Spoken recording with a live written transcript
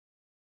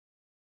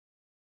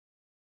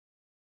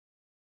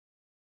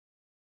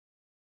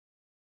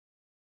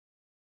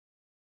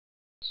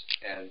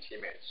and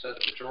teammates. So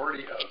the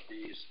majority of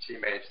these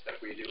teammates that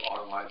we do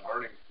online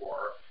learning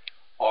for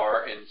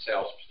are in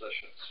sales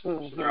positions.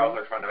 So they're out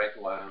there trying to make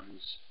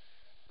loans,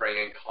 bring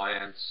in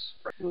clients,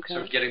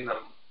 so getting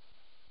them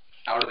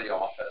out of the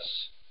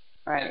office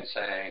and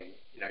saying,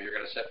 you're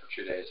going to sit for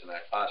 2 days in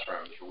that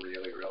classroom is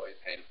really, really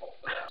painful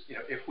for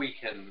them. If we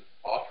can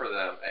offer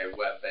them a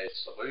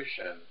web-based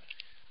solution,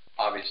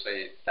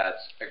 obviously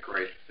that's a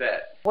great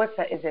fit. What's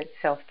that? Is it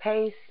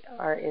self-paced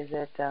or is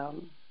it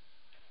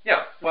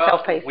yeah,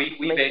 well, self-paced? we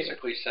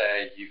basically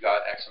say you've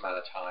got X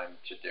amount of time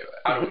to do it.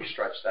 How do we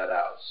stretch that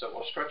out? So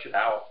we'll stretch it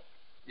out,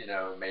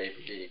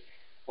 maybe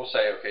we'll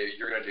say, okay,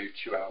 you're going to do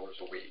 2 hours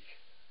a week.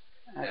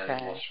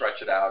 And we'll stretch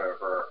it out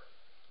over,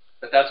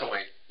 but that's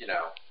only,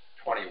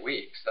 20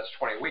 weeks. That's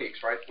 20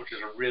 weeks, right? Which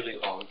is a really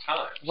long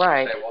time. So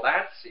you say, well,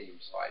 that seems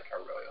like a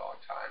really long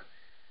time.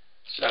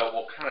 So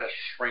we'll kind of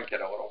shrink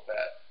it a little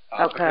bit.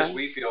 Because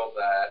we feel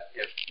that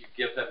if you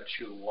give them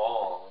too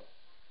long,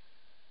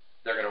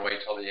 they're going to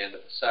wait till the end of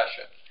the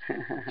session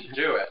to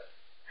do it.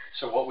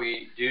 So what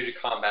we do to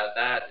combat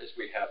that is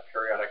we have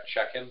periodic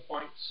check-in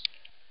points,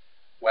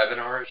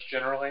 webinars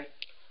generally,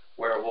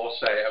 where we'll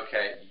say,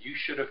 okay, you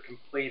should have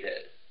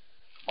completed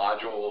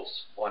modules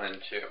 1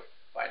 and 2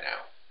 by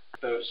now.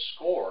 Those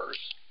scores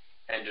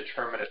and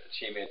determine if the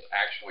teammate's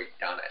actually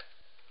done it,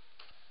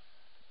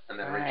 and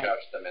then reach out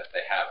to them if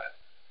they haven't.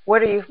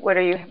 What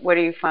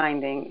are you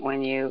finding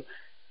when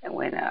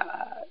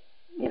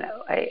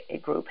a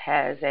group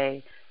has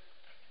a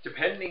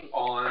depending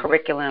on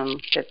curriculum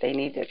that they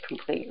need to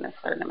complete in a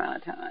certain amount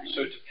of time?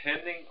 So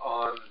depending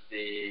on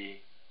the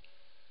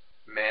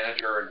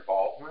manager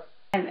involvement.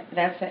 And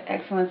that's an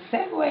excellent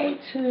segue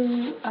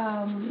to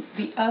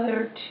the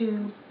other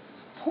 2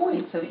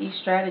 points of each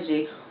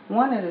strategy.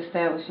 One is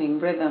establishing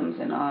rhythms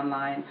in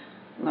online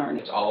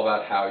learning. It's all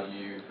about how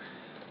you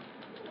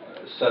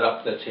set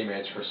up the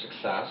teammates for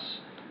success,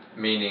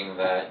 meaning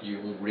that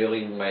you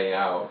really lay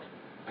out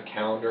a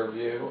calendar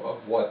view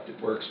of what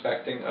we're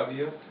expecting of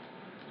you,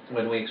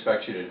 when we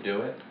expect you to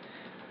do it.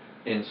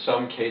 In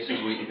some cases,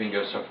 we even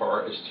go so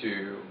far as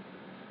to,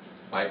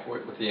 like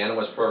with the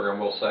analyst program,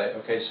 we'll say,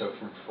 okay, so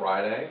from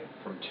Friday,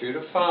 from 2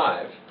 to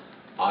 5,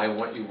 I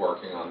want you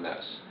working on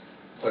this.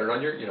 Put it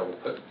on your, we'll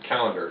put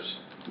calendars.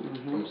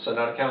 We'll send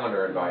out a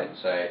calendar invite and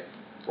say,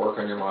 work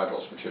on your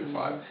modules from 2 to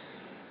 5.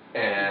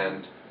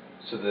 And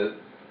so that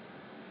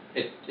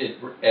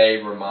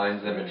it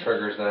reminds them, it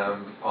triggers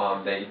them,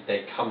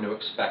 they come to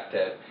expect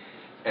it,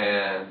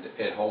 and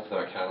it holds them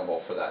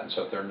accountable for that. And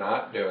so if they're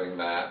not doing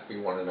that,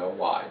 we want to know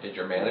why. Did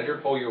your manager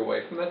pull you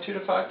away from that 2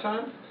 to 5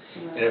 time?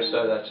 And if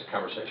so, that's a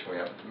conversation we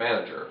have with the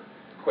manager.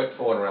 Quit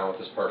fooling around with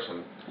this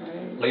person.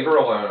 Leave her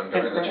alone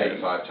during the 2 to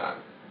 5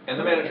 time. And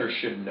the manager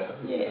should know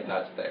that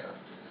that's there.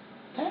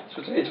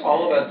 So it's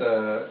all about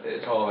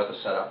the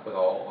setup with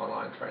all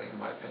online training, in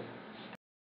my opinion.